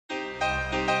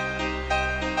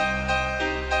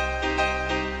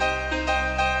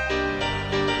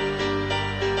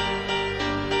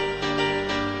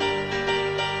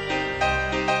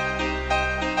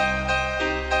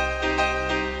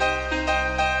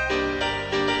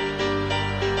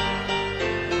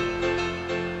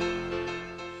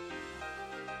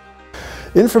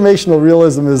Informational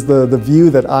realism is the view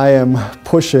that I am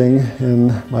pushing in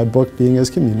my book, Being as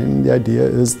Communion. The idea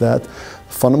is that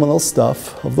fundamental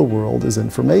stuff of the world is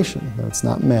information, that it's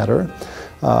not matter,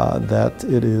 that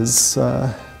it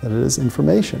is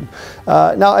information.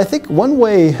 Now, I think one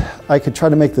way I could try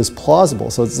to make this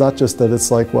plausible, so it's not just that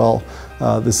it's like, well,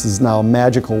 this is now a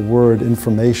magical word,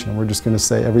 information, we're just going to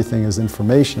say everything is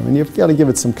information. I mean, you've got to give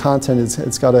it some content,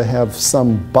 it's got to have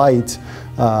some bite.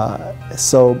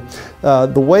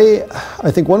 The way,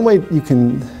 I think one way you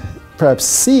can perhaps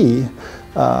see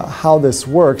how this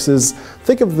works is,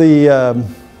 think of the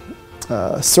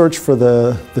search for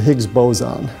the Higgs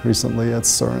boson recently at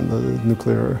CERN, the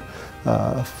nuclear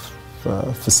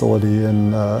facility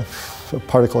and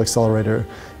particle accelerator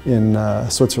in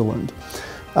Switzerland.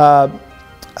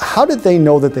 How did they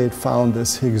know that they had found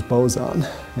this Higgs boson?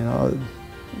 You know,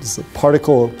 does a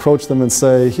particle approach them and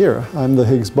say, here, I'm the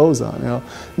Higgs boson? You know?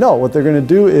 No, what they're going to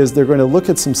do is they're going to look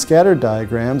at some scatter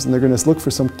diagrams and they're going to look for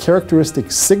some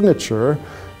characteristic signature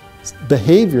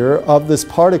behavior of this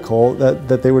particle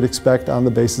that they would expect on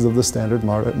the basis of the standard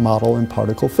model in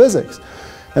particle physics.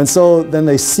 And so then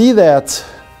they see that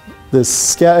this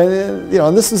scatter, you know,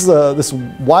 and this is this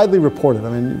widely reported. I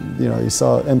mean, you know, you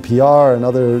saw NPR and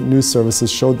other news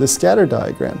services showed this scatter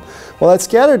diagram. Well, that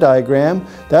scatter diagram,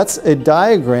 that's a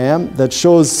diagram that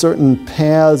shows certain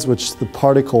paths which the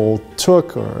particle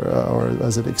took or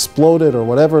as it exploded or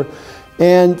whatever.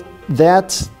 And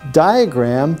that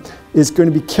diagram is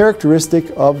going to be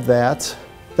characteristic of that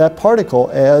particle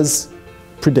as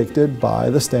predicted by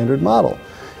the standard model.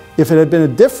 If it had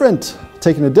been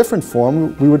taken a different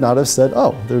form, we would not have said,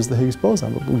 oh, there's the Higgs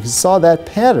boson. But we saw that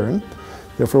pattern,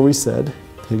 therefore we said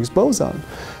Higgs boson.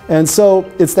 And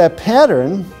so it's that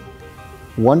pattern,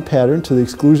 one pattern to the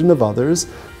exclusion of others,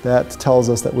 that tells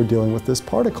us that we're dealing with this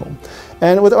particle.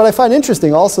 And what I find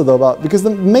interesting also, though, because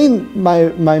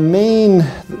my main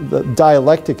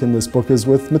dialectic in this book is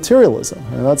with materialism,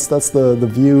 and that's the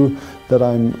view that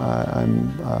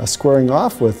I'm squaring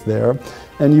off with there.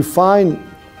 And you find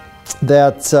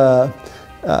that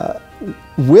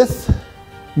with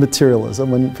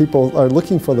materialism, when people are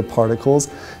looking for the particles,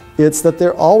 it's that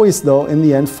they're always, though, in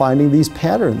the end, finding these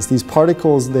patterns. These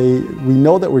particles, we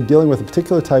know that we're dealing with a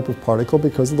particular type of particle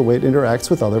because of the way it interacts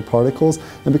with other particles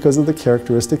and because of the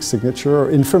characteristic signature or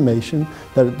information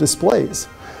that it displays.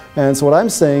 And so what I'm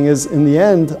saying is, in the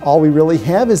end, all we really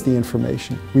have is the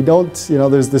information. We don't, you know,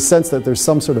 there's this sense that there's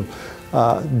some sort of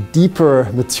deeper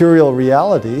material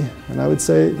reality, and I would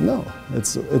say no,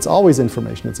 it's always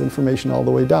information. It's information all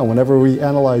the way down. Whenever we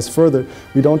analyze further,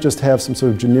 we don't just have some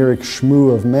sort of generic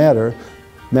schmoo of matter.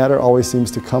 Matter always seems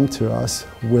to come to us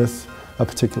with a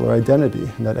particular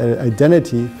identity, and that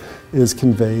identity is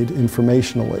conveyed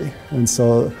informationally. And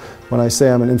so when I say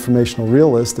I'm an informational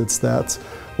realist, it's that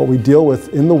what we deal with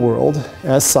in the world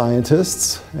as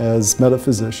scientists, as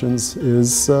metaphysicians,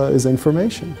 is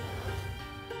information.